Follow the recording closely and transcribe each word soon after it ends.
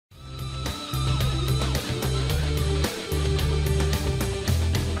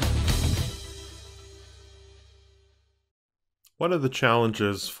One of the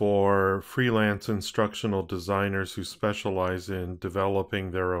challenges for freelance instructional designers who specialize in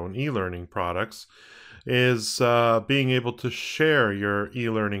developing their own e-learning products is being able to share your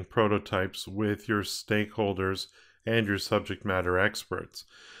e-learning prototypes with your stakeholders and your subject matter experts.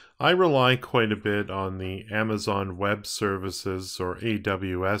 I rely quite a bit on the Amazon Web Services, or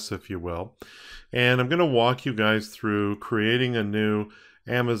AWS if you will, and I'm going to walk you guys through creating a new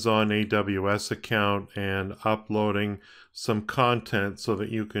Amazon AWS account and uploading some content so that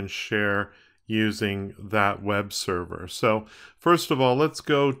you can share using that web server. So first of all, let's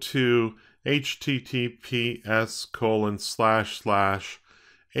go to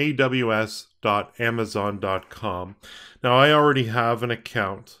https://aws.amazon.com. Now I already have an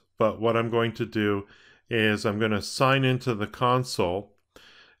account, but what I'm going to do is I'm going to sign into the console,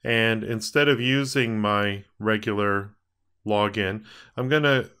 and instead of using my regular login, I'm going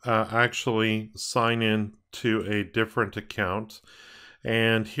to actually sign in to a different account.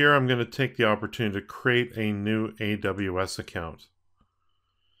 And here I'm going to take the opportunity to create a new AWS account.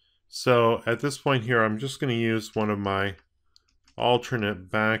 So at this point here, I'm just going to use one of my alternate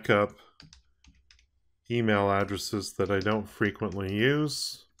backup email addresses that I don't frequently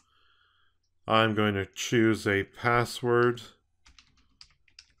use. I'm going to choose a password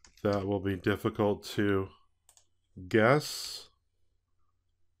that will be difficult to guess.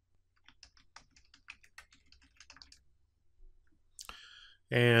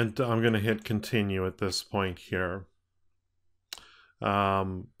 And I'm going to hit continue at this point here.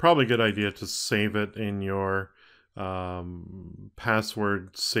 Probably a good idea to save it in your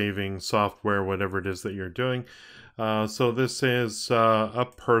password saving software, whatever it is that you're doing. So this is a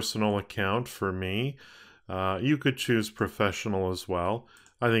personal account for me. You could choose professional as well.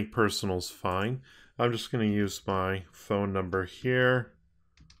 I think personal's fine. I'm just going to use my phone number here.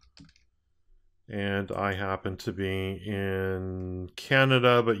 And I happen to be in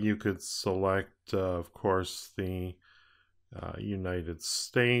Canada, but you could select, of course, the United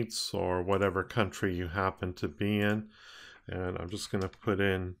States or whatever country you happen to be in. And I'm just going to put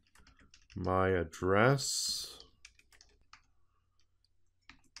in my address,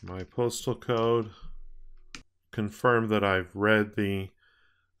 my postal code, confirm that I've read the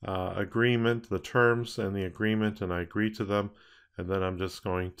agreement, the terms and the agreement, and I agree to them. And then I'm just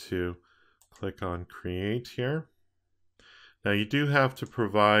going to click on create here. Now you do have to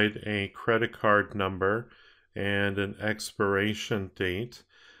provide a credit card number and an expiration date.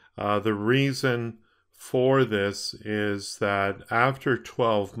 The reason for this is that after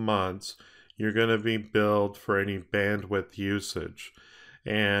 12 months, you're going to be billed for any bandwidth usage.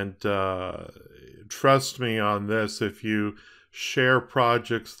 And trust me on this, if you share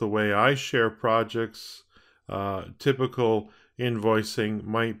projects the way I share projects, typical invoicing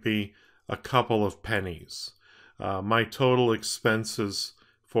might be a couple of pennies. My total expenses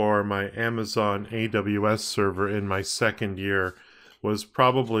for my Amazon AWS server in my second year was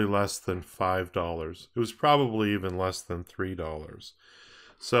probably less than $5. It was probably even less than $3.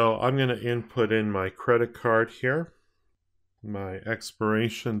 So I'm going to input in my credit card here, my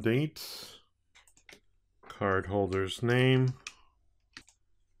expiration date, cardholder's name,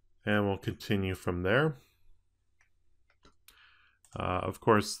 and we'll continue from there. Of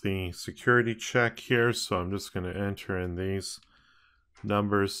course, the security check here, so I'm just going to enter in these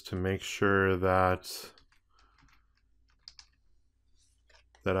numbers to make sure that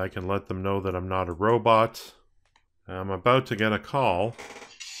I can let them know that I'm not a robot. I'm about to get a call.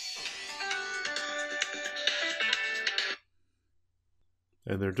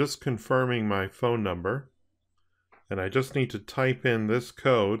 And they're just confirming my phone number. And I just need to type in this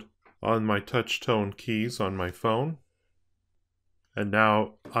code on my touch tone keys on my phone. And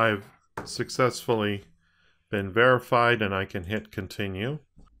now I've successfully been verified and I can hit continue.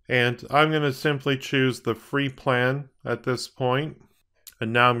 And I'm going to simply choose the free plan at this point.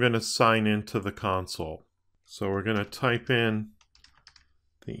 And now I'm going to sign into the console. So we're going to type in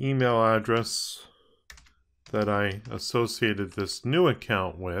the email address that I associated this new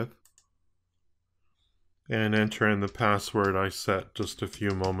account with and enter in the password I set just a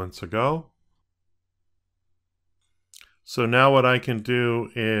few moments ago. So now what I can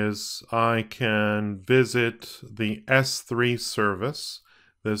do is I can visit the S3 service.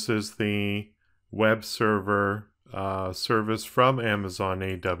 This is the web server service from Amazon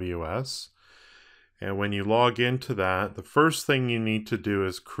AWS. And when you log into that, the first thing you need to do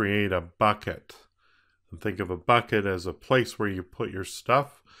is create a bucket. And think of a bucket as a place where you put your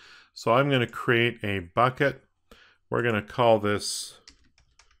stuff. So I'm going to create a bucket. We're going to call this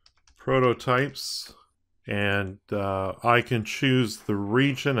prototypes. And I can choose the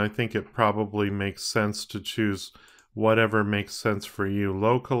region. I think it probably makes sense to choose whatever makes sense for you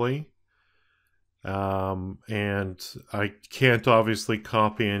locally. And I can't obviously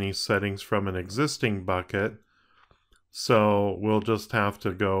copy any settings from an existing bucket, so we'll just have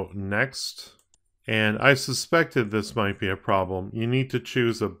to go next. And I suspected this might be a problem. You need to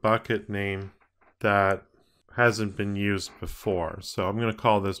choose a bucket name that hasn't been used before. So I'm going to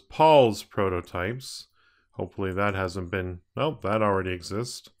call this Paul's Prototypes. Hopefully that hasn't been, oh, that already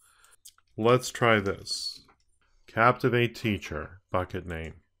exists. Let's try this. Captivate Teacher, bucket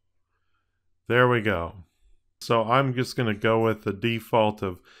name. There we go. So I'm just going to go with the default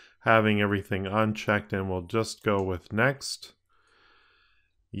of having everything unchecked, and we'll just go with next.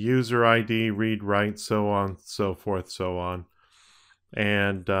 User ID, read, write, so on, so forth, so on.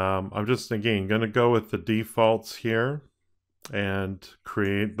 And I'm just, again, going to go with the defaults here and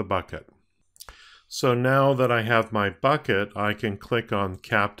create the bucket. So now that I have my bucket, I can click on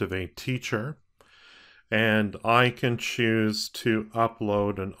Captivate Teacher, and I can choose to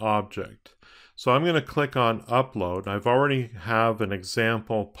upload an object. So I'm going to click on Upload. I've already have an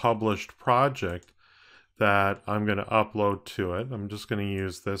example published project that I'm going to upload to it. I'm just going to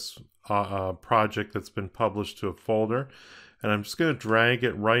use this project that's been published to a folder, and I'm just going to drag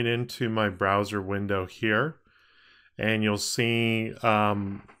it right into my browser window here, and you'll see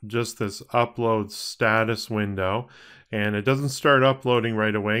just this upload status window, and it doesn't start uploading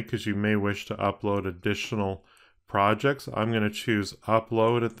right away because you may wish to upload additional projects. I'm going to choose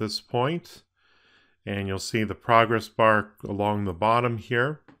Upload at this point, and you'll see the progress bar along the bottom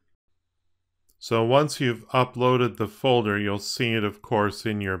here. So once you've uploaded the folder, you'll see it, of course,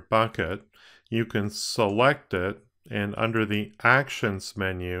 in your bucket. You can select it, and under the Actions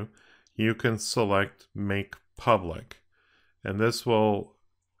menu, you can select Make Public. And this will,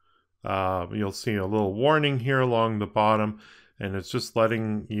 you'll see a little warning here along the bottom, and it's just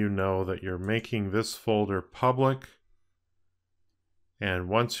letting you know that you're making this folder public. And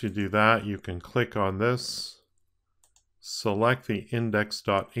once you do that, you can click on this, select the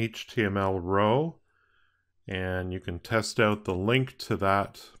index.html row, and you can test out the link to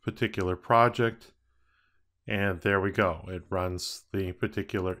that particular project. And there we go. It runs the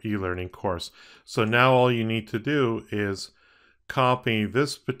particular e-learning course. So now all you need to do is copy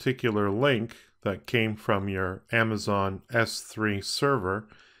this particular link that came from your Amazon S3 server,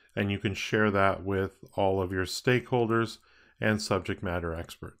 and you can share that with all of your stakeholders and subject matter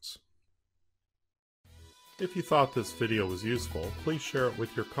experts. If you thought this video was useful, please share it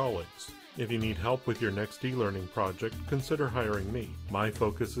with your colleagues. If you need help with your next e-learning project, consider hiring me. My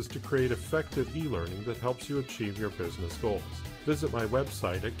focus is to create effective e-learning that helps you achieve your business goals. Visit my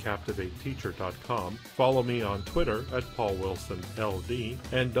website at captivateteacher.com, follow me on Twitter at PaulWilsonLD,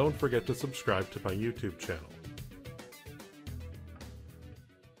 and don't forget to subscribe to my YouTube channel.